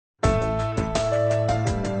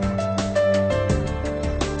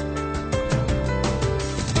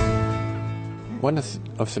One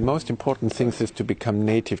of the most important things is to become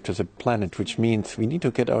native to the planet, which means we need to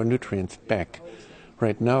get our nutrients back.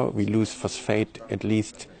 Right now we lose phosphate at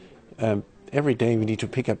least every day. We need to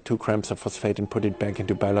pick up 2 grams of phosphate and put it back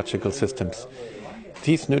into biological systems.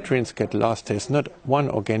 These nutrients get lost. There's not one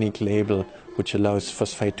organic label which allows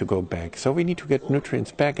phosphate to go back. So we need to get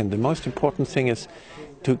nutrients back, and the most important thing is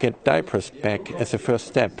to get diapers back as a first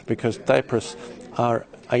step, because diapers are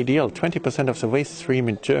ideal. 20% of the waste stream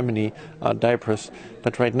in Germany are diapers,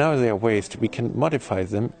 but right now they are waste. We can modify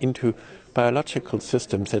them into biological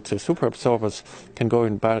systems that the superabsorbers can go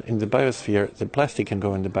in the biosphere, the plastic can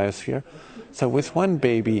go in the biosphere. So with one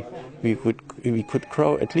baby, we could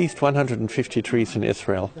grow at least 150 trees in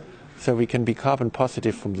Israel. So we can be carbon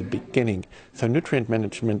positive from the beginning. So nutrient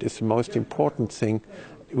management is the most important thing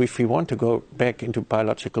if we want to go back into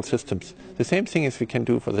biological systems. The same thing as we can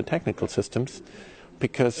do for the technical systems,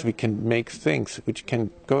 because we can make things which can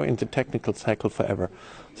go in the technical cycle forever.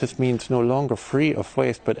 This means no longer free of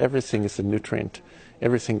waste, but everything is a nutrient.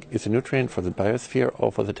 Everything is a nutrient for the biosphere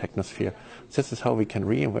or for the technosphere. This is how we can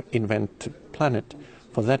reinvent the planet.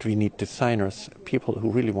 For that we need designers, people who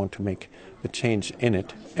really want to make the change in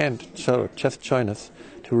it. And so just join us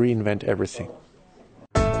to reinvent everything.